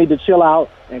we all need to chill out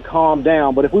and calm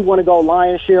down. But if we want to go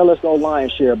Lions share, let's go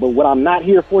Lions share. But what I'm not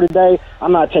here for today,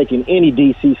 I'm not taking any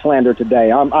DC slander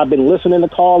today. I've been listening to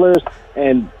callers,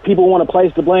 and people want to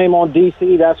place the blame on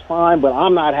DC. That's fine, but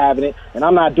I'm not having it, and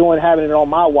I'm not having it on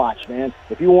my watch, man.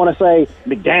 If you want to say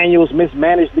McDaniels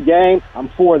mismanaged the game, I'm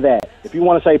for that. If you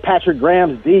want to say Patrick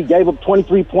Graham's D gave up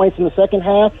 23 points in the second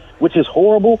half, which is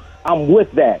horrible, I'm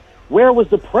with that. Where was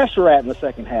the pressure at in the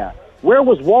second half? Where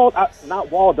was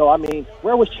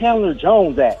where was Chandler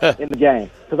Jones at in the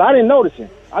game? Because I didn't notice him.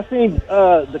 I seen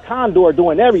the Condor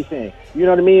doing everything. You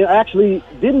know what I mean? Actually,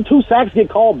 didn't 2 sacks get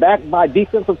called back by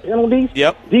defensive penalties?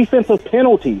 Yep. Defensive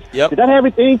penalties. Yep. Did that have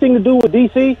anything to do with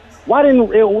DC?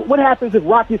 What happens if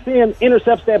Rocky Sin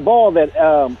intercepts that ball that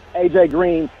A.J.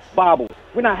 Green bobbled?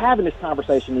 We're not having this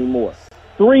conversation anymore.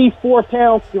 3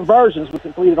 fourth-down conversions were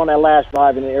completed on that last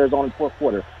drive in the Arizona fourth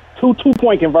quarter. 2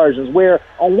 2-point conversions, where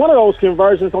on one of those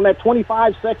conversions, on that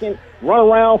 25-second run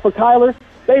around for Kyler,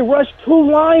 they rushed 2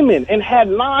 linemen and had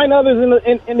 9 others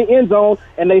in the end zone,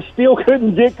 and they still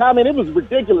couldn't get comment. It was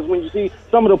ridiculous when you see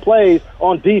some of the plays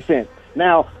on defense.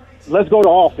 Now, let's go to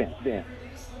offense then.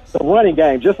 The running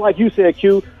game, just like you said,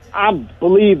 Q, I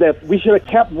believe that we should have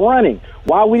kept running.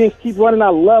 Why we didn't keep running, I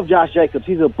love Josh Jacobs.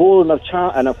 He's a bull in a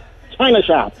China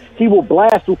shop. He will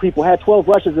blast through people. Had 12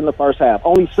 rushes in the first half,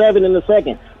 only 7 in the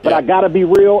second. But I got to be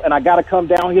real, and I got to come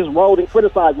down his road and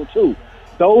criticize him too.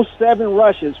 Those 7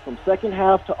 rushes from second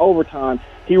half to overtime,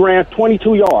 he ran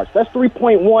 22 yards. That's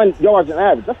 3.1 yards in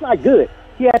average. That's not good.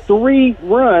 He had 3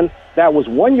 runs that was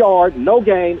 1 yard, no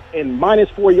gain, and minus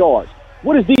 4 yards.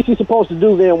 What is DC supposed to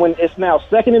do then when it's now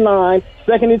 2nd and 9,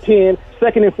 2nd and 10,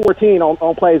 2nd and 14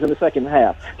 on plays in the second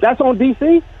half? That's on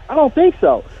DC? I don't think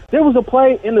so. There was a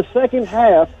play in the second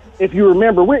half, if you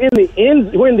remember. We're in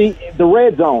the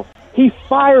red zone. He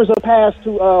fires a pass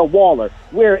to Waller,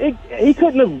 where he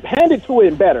couldn't have handed to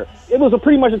it better. It was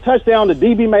pretty much a touchdown. The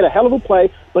DB made a hell of a play,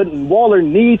 but Waller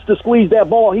needs to squeeze that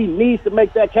ball. He needs to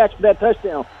make that catch for that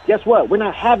touchdown. Guess what? We're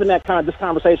not having this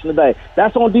conversation today.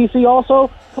 That's on DC also?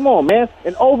 Come on, man.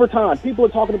 In overtime, people are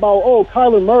talking about,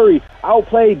 Kyler Murray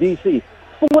outplayed DC.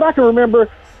 From what I can remember,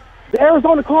 the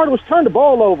Arizona Cardinals turned the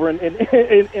ball over in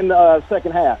the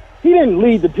second half. He didn't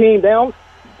lead the team down.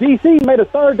 DC made a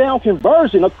 3rd down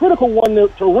conversion, a critical one to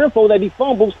Renfro that he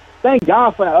fumbles. Thank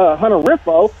God for Hunter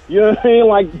Renfro. You know what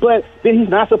I mean? But then he's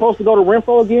not supposed to go to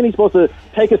Renfro again. He's supposed to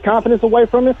take his confidence away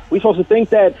from him. We're supposed to think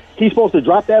that he's supposed to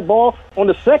drop that ball. On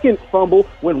the second fumble,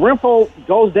 when Renfro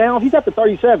goes down, he's at the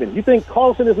 37. You think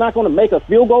Carlson is not going to make a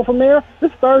field goal from there?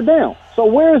 This is 3rd down. So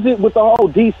where is it with the whole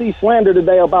DC slander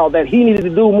today about that he needed to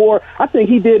do more? I think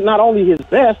he did not only his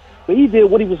best, but he did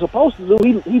what he was supposed to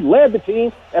do. He led the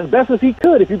team as best as he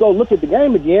could if you go look at the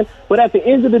game again. But at the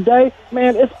end of the day,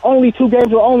 man, it's only 2 games.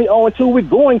 We're only 0-2. We're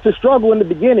going to struggle in the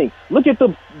beginning. Look at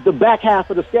the back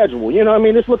half of the schedule. You know what I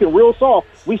mean? It's looking real soft.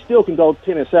 We still can go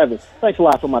 10-7. Thanks a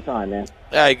lot for my time, man.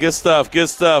 Hey, good stuff. Good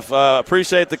stuff.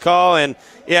 Appreciate the call. And,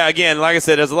 yeah, again, like I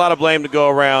said, there's a lot of blame to go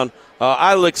around.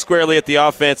 I look squarely at the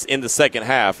offense in the second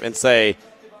half and say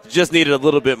just needed a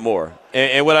little bit more.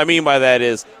 And what I mean by that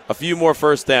is a few more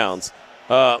first downs,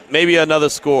 maybe another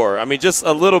score. I mean, just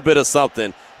a little bit of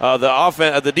something.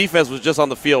 The defense was just on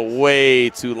the field way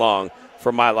too long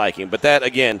for my liking. But that,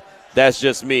 again, that's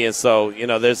just me. And so,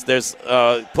 there's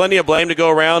plenty of blame to go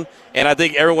around, and I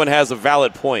think everyone has a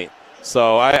valid point.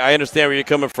 So I understand where you're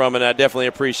coming from, and I definitely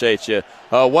appreciate you.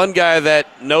 One guy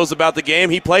that knows about the game,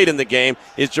 he played in the game,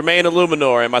 is Jermaine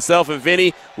Illuminor. And myself and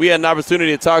Vinny, we had an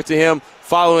opportunity to talk to him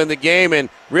following the game, and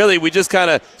really we just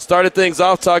kind of started things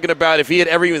off talking about if he had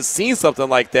ever even seen something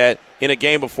like that in a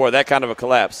game before, that kind of a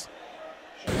collapse.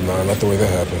 No, not the way that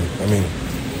happened. I mean,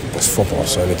 it's football,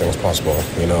 so anything was possible.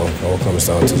 It all comes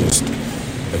down to just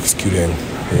executing,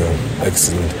 X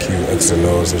and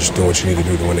O's, and just doing what you need to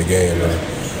do to win the game.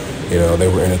 And, they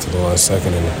were in it to the last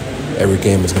second, and every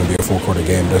game is going to be a full-quarter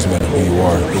game. It doesn't matter who you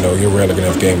are. You're rarely going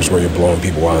to have games where you're blowing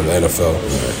people out in the NFL.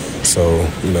 So,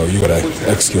 you got to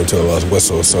execute until the last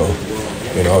whistle. So,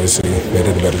 obviously they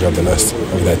did a better job than us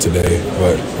of that today.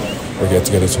 But we'll get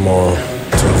together tomorrow,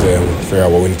 Tuesday and figure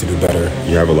out what we need to do better.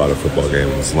 You have a lot of football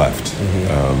games left,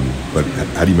 but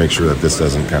how do you make sure that this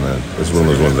doesn't it's one of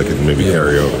those ones that could maybe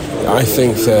carry over? I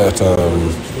think that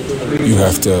you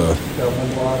have to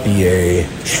be a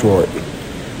short.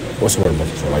 What's the word I'm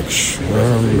looking for? Like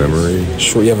memory.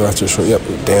 Short. Yeah, that's short. Yep.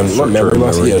 Damn. Short-term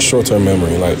memory. Yeah, short-term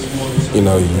memory. Like,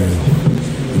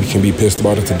 you can be pissed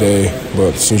about it today,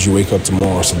 but as soon as you wake up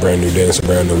tomorrow, it's a brand new day, it's a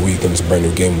brand new week, and it's a brand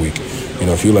new game week.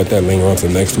 If you let that linger on to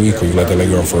the next week, or you let that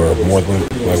linger on for more than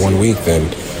like 1 week, then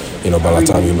by the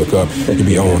time you look up, you'll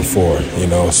be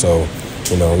 0-4. So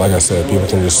like I said, people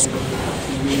can just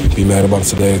be mad about it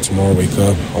today, tomorrow wake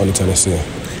up on to Tennessee.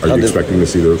 Are you expecting to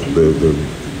see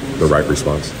the right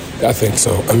response? I think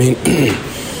so. I mean,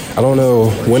 I don't know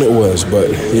when it was,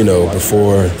 but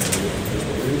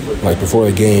before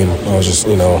the game, I was just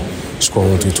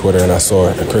scrolling through Twitter and I saw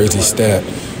a crazy stat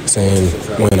saying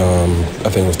when I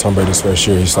think it was Tom Brady's first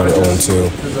year, he started 0-2,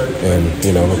 and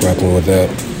look what happened with that.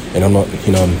 And I'm not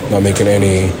not making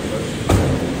any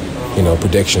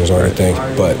predictions or anything,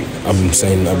 but I'm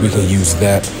saying that we can use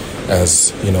that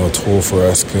as a tool for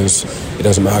us, because it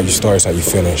doesn't matter how you start, it's how you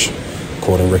finish.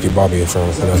 Quoting Ricky Bobby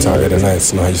from Talladega Nights,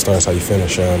 how you start is how you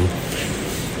finish.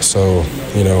 So,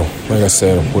 like I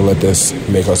said, we'll let this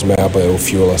make us mad, but it'll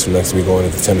fuel us for next week going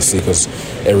into Tennessee, because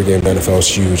every game in the NFL is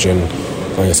huge. And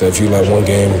like I said, if you let one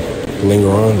game linger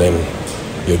on, then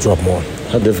you'll drop more.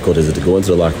 How difficult is it to go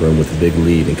into the locker room with a big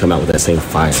lead and come out with that same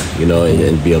fire,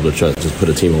 and be able to just put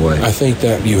a team away? I think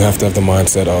that you have to have the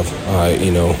mindset of,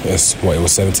 it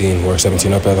was 17. We're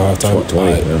 17 up at the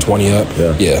halftime. 20 up.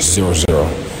 Yeah,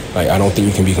 0-0. Like, I don't think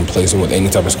you can be complacent with any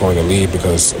type of scoring the lead,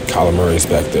 because Kyler Murray is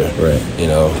back there. Right. They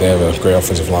have a great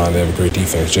offensive line. They have a great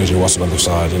defense. J.J. Watt's on the other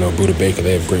side. Budda Baker,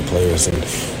 they have great players. And,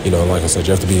 like I said,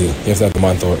 you have to have the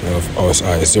mindset of,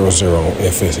 it's 0-0.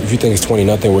 If you think it's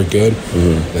 20-0, we're good,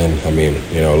 then,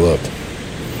 look.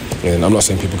 And I'm not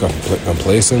saying people got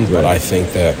complacent, but I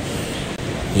think that,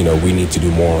 we need to do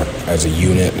more as a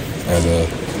unit, as a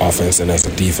offense and as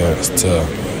a defense to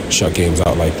shut games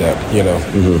out like that,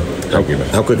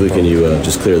 How quickly can you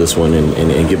just clear this one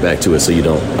and get back to it so you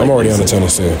don't? I'm already on the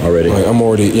Tennessee. Already? Like, I'm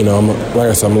already, like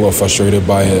I said, I'm a little frustrated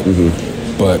by it,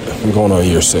 but I'm going on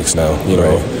year 6 now,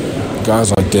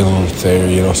 Guys like Dylan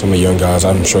Thayer, some of the young guys,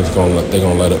 I'm sure they're going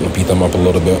to let it beat them up a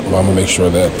little bit, but I'm going to make sure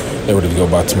that they're ready to go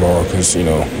by tomorrow, because,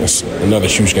 it's another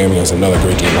huge game against another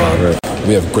great D-line. Right.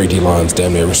 We have great D-lines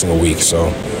damn near every single week,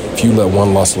 so if you let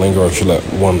one loss linger, or if you let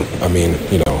one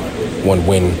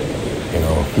win,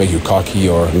 make you cocky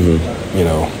or,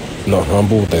 not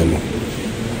humble, then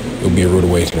it'll be a rude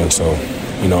awakening. So,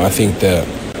 I think that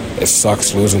it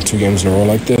sucks losing 2 games in a row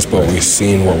like this, but we've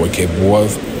seen what we're capable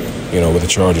of, with the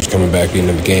Chargers coming back, being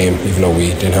in the game, even though we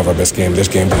didn't have our best game. This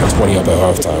game being 20 up at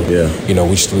halftime. Yeah.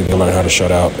 We still need to learn how to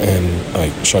shut out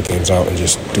and, shut games out and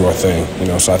just do our thing,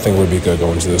 So I think we'll be good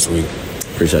going into this week.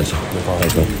 Appreciate you. No problem.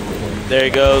 Thanks, man. There he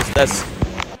goes. That's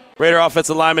Raider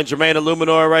offensive lineman Jermaine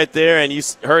Illuminor right there, and you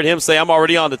heard him say, I'm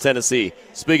already on to Tennessee.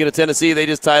 Speaking of Tennessee, they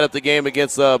just tied up the game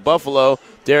against Buffalo.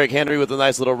 Derrick Henry with a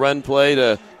nice little run play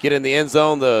to get in the end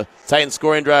zone. The Titans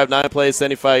scoring drive, 9 plays,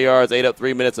 75 yards, 8 up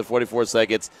 3 minutes and 44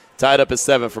 seconds. Tied up at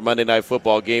 7 for Monday Night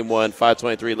Football, Game 1,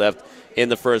 5:23 left in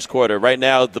the first quarter. Right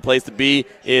now, the place to be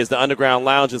is the Underground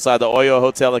Lounge inside the Oyo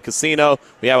Hotel and Casino.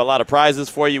 We have a lot of prizes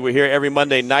for you. We're here every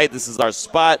Monday night. This is our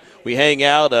spot. We hang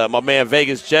out. My man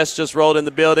Vegas Jess just rolled in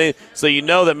the building, so you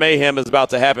know that mayhem is about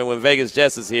to happen when Vegas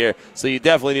Jess is here. So you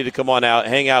definitely need to come on out,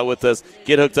 hang out with us,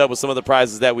 get hooked up with some of the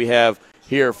prizes that we have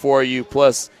here for you.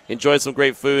 Plus, enjoy some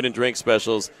great food and drink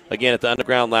specials, again, at the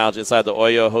Underground Lounge inside the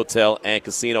Oyo Hotel and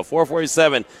Casino.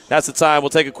 4:47, that's the time. We'll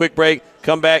take a quick break,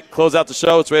 come back, close out the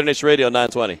show. It's Raider Nation Radio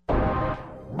 920.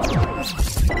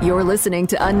 You're listening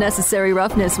to Unnecessary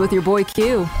Roughness with your boy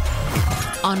Q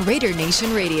on Raider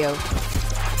Nation Radio.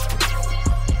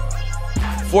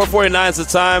 4:49 is the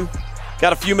time.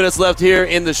 Got a few minutes left here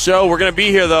in the show. We're going to be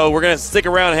here, though. We're going to stick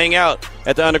around and hang out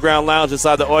at the Underground Lounge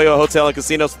inside the Oyo Hotel and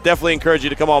Casino. So definitely encourage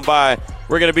you to come on by.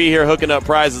 We're going to be here hooking up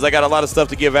prizes. I got a lot of stuff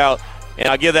to give out, and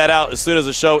I'll give that out as soon as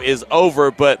the show is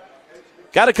over. But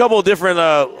got a couple of different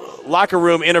locker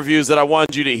room interviews that I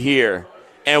wanted you to hear.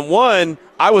 And one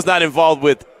I was not involved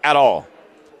with at all.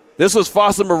 This was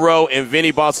Foster Moreau and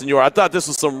Vinny Bonsignore. I thought this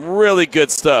was some really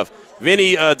good stuff.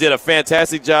 Vinny did a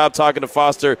fantastic job talking to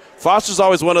Foster. Foster's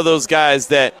always one of those guys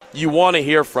that you want to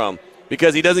hear from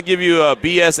because he doesn't give you a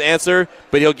BS answer,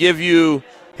 but he'll give you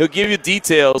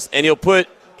details, and he'll put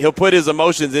his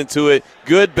emotions into it,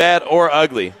 good, bad, or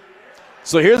ugly.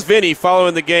 So here's Vinny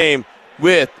following the game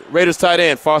with Raiders tight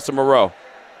end Foster Moreau.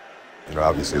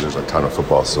 Obviously there's a ton of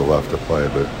football still left to play,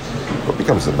 but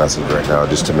becomes the message right now,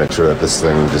 just to make sure that this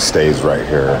thing just stays right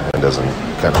here and doesn't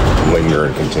kind of linger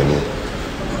and continue?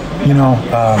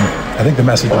 I think the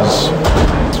message is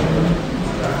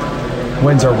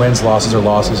wins are wins, losses are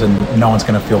losses, and no one's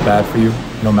going to feel bad for you,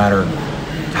 no matter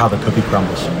how the cookie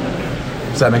crumbles.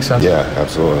 Does that make sense? Yeah,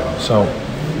 absolutely. So,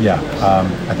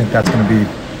 I think that's going to be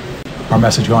our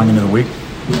message going into the week.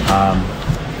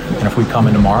 And if we come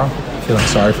in tomorrow feeling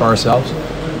sorry for ourselves,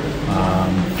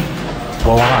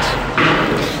 woe on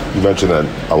us. You mentioned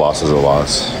that a loss is a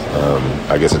loss.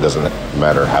 I guess it doesn't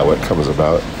matter how it comes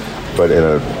about, but in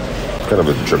a kind of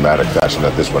a dramatic fashion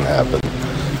that this one happened,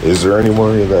 is there any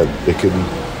worry that it could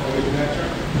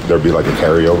there'd be like a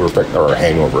carryover effect or a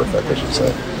hangover effect, I should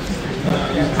say?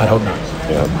 I'd hope not.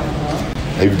 Yeah.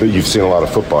 You've seen a lot of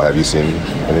football. Have you seen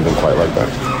anything quite like that?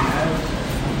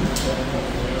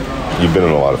 You've been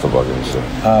in a lot of football games, so.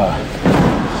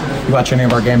 You watch any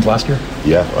of our games last year?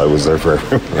 Yeah, I was there for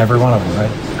every one of them,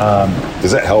 right?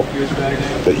 Does that help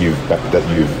that you've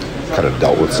kind of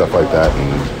dealt with stuff like that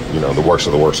and the worst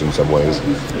of the worst in some ways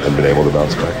and been able to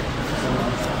bounce back?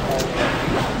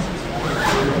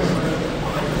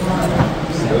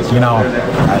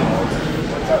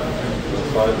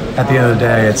 At the end of the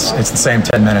day, it's the same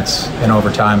 10 minutes in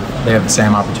overtime. They have the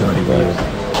same opportunity we do,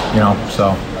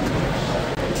 so.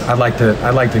 I'd like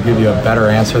to give you a better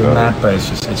answer than that, but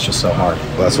it's just so hard.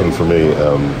 Last one for me.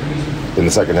 In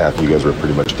the second half, you guys were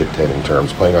pretty much dictating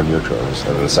terms, playing on your terms,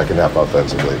 and in the second half,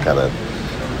 offensively, kind of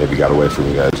maybe got away from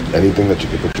you guys. Anything that you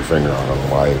could put your finger on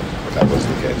why that was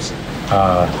the case?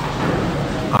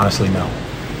 Honestly, no.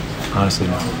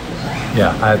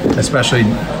 Yeah, especially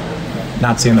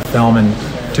not seeing the film, and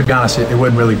to be honest, it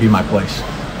wouldn't really be my place.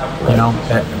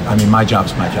 My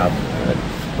job's my job,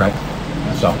 right?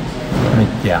 So.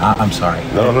 I'm sorry.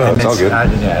 No, it's all good.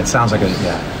 It sounds like a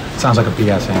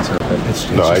BS answer, but it's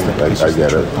I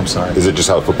get it. I'm sorry. Is it just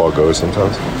how football goes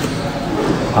sometimes?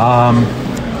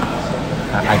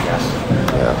 I guess.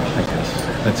 Yeah. I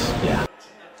guess.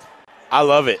 I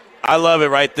love it. I love it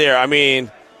right there. I mean,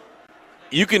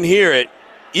 you can hear it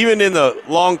even in the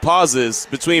long pauses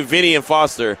between Vinny and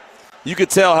Foster. You could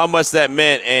tell how much that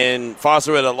meant, and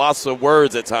Foster had lots of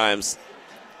words at times,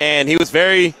 and he was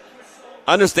very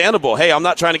understandable. Hey, I'm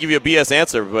not trying to give you a BS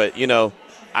answer, but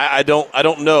I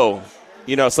don't know.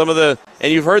 Some of the,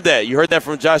 and you've heard that. You heard that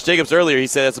from Josh Jacobs earlier. He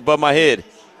said it's above my head,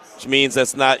 which means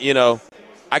that's not.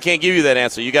 I can't give you that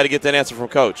answer. You got to get that answer from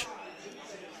Coach.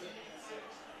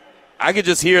 I could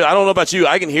just hear. I don't know about you.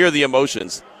 I can hear the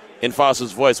emotions in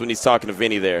Foster's voice when he's talking to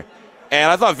Vinny there,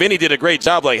 and I thought Vinny did a great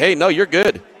job. Like, hey, no, you're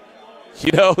good.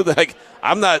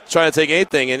 I'm not trying to take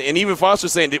anything. And even Foster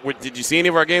saying, did you see any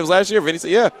of our games last year? Vinny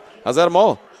said, yeah. I was at them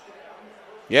all.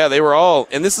 Yeah, they were all.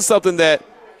 And this is something that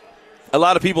a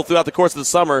lot of people throughout the course of the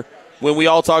summer, when we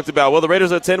all talked about, well, the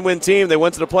Raiders are a 10-win team. They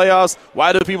went to the playoffs.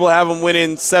 Why do people have them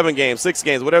winning 7 games, 6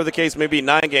 games, whatever the case may be,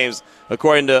 9 games,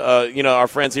 according to our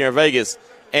friends here in Vegas.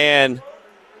 And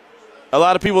a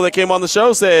lot of people that came on the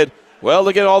show said, well,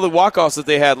 look at all the walk-offs that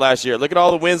they had last year. Look at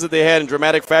all the wins that they had in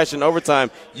dramatic fashion in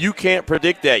overtime. You can't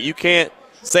predict that. You can't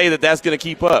say that that's going to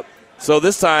keep up. So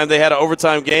this time they had an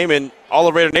overtime game, and all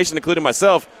of Raider Nation, including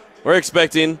myself, we're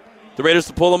expecting the Raiders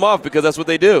to pull them off because that's what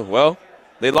they do. Well,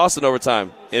 they lost in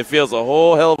overtime. It feels a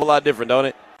whole hell of a lot different, don't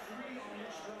it?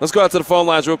 Let's go out to the phone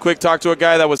lines real quick, talk to a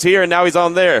guy that was here, and now he's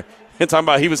on there. And talking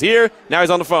about he was here, now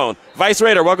he's on the phone. Vice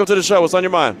Raider, welcome to the show. What's on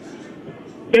your mind?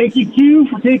 Thank you, Q,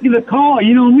 for taking the call.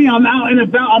 You know me, I'm out and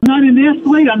about. I'm not in the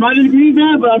Escalade. I'm not in the green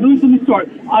van, but I'm doing something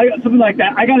something like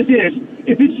that. I got to say this.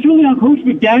 If it's truly on Coach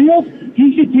McDaniels,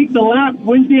 he should take the lap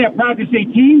Wednesday at practice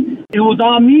 18. It was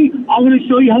on me. I'm going to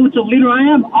show you how much of a leader I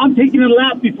am. I'm taking a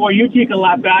lap before you take a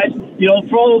lap, guys.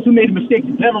 For all those who made mistakes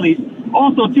and penalties.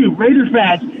 Also, too, Raiders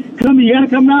fans, you got to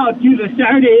come out to the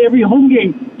Saturday every home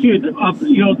game to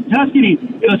Tuscany.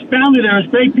 It was family there. It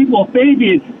was great people.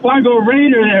 Fabian, Fargo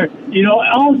Raider there.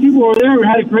 All the people were there. We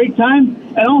had a great time.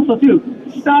 And also, too,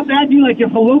 stop acting like your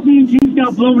fallopian tubes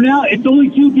got blown out. It's only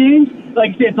 2 games.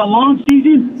 Like I said, it's a long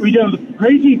season. We do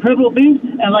crazy, incredible things.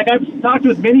 And like I've talked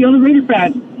with many other Raider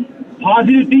fans,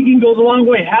 positive thinking goes a long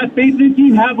way. Have faith in the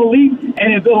team, have belief,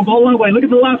 and it'll go a long way. Look at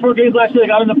the last 4 games last year. They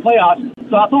got in the playoffs.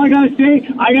 So that's all I got to say.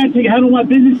 I got to handle my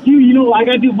business too. I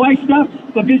got to do Vice stuff.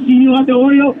 But good seeing you at the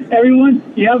Oreo.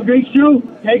 Everyone, you have a great show.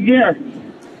 Take care.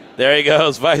 There he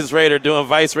goes, Vice Raider, doing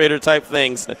Vice Raider type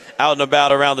things out and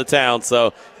about around the town.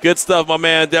 So good stuff, my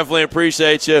man. Definitely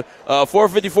appreciate you.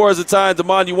 4:54 is the time.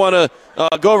 Damon, you want to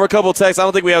go over a couple of texts? I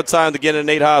don't think we have time to get into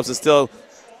Nate Hobbs.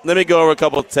 Let me go over a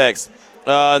couple of texts.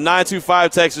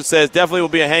 925 texter says, definitely will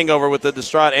be a hangover with the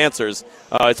distraught answers.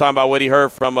 He's talking about what he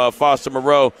heard from Foster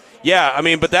Moreau Yeah, I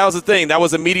mean, but that was the thing. That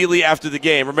was immediately after the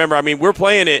game. Remember, I mean, we're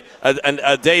playing it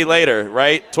a day later,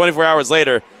 right? 24 hours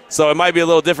later. So it might be a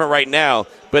little different right now.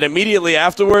 But immediately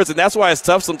afterwards, and that's why it's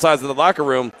tough sometimes in the locker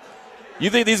room, you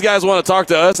think these guys want to talk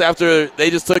to us after they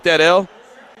just took that L?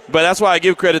 But that's why I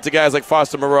give credit to guys like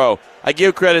Foster Moreau. I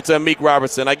give credit to Amik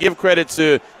Robertson. I give credit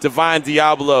to Divine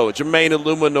Diablo, Jermaine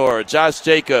Illuminor, Josh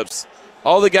Jacobs,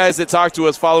 all the guys that talked to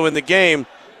us following the game.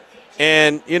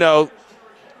 And,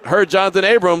 heard Jonathan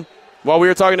Abram, while we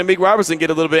were talking to Amik Robertson, get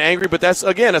a little bit angry. But that's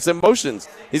emotions.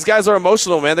 These guys are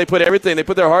emotional, man. They put everything. They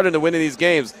put their heart into winning these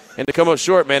games. And to come up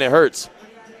short, man, it hurts.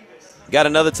 Got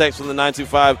another text from the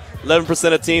 925.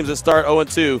 11% of teams that start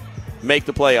 0-2 make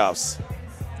the playoffs.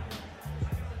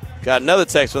 Got another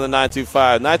text from the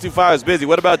 925. 925 is busy.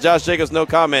 What about Josh Jacobs? No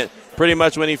comment. Pretty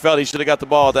much when he felt he should have got the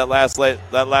ball at that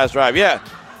last drive. Yeah,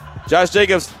 Josh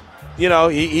Jacobs, he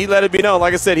let it be known.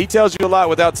 Like I said, he tells you a lot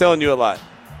without telling you a lot.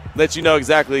 Lets you know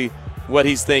exactly what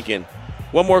he's thinking.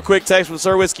 One more quick text from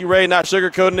Sir Whiskey Ray, not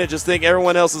sugarcoating it. Just think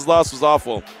everyone else's loss was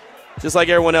awful. Just like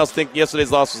everyone else think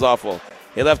yesterday's loss was awful.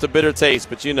 It left a bitter taste,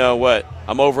 but you know what?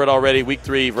 I'm over it already. Week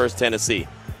 3 versus Tennessee.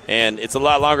 And it's a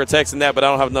lot longer text than that, but I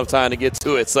don't have enough time to get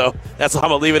to it. So that's how I'm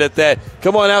going to leave it at that.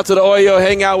 Come on out to the Oyo.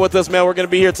 Hang out with us, man. We're going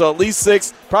to be here till at least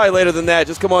 6, probably later than that.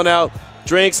 Just come on out.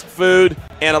 Drinks, food,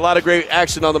 and a lot of great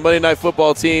action on the Monday Night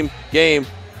Football team game.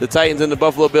 The Titans and the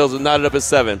Buffalo Bills are knotted up at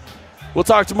 7. We'll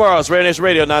talk tomorrow. It's Raider Nation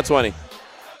Radio 920.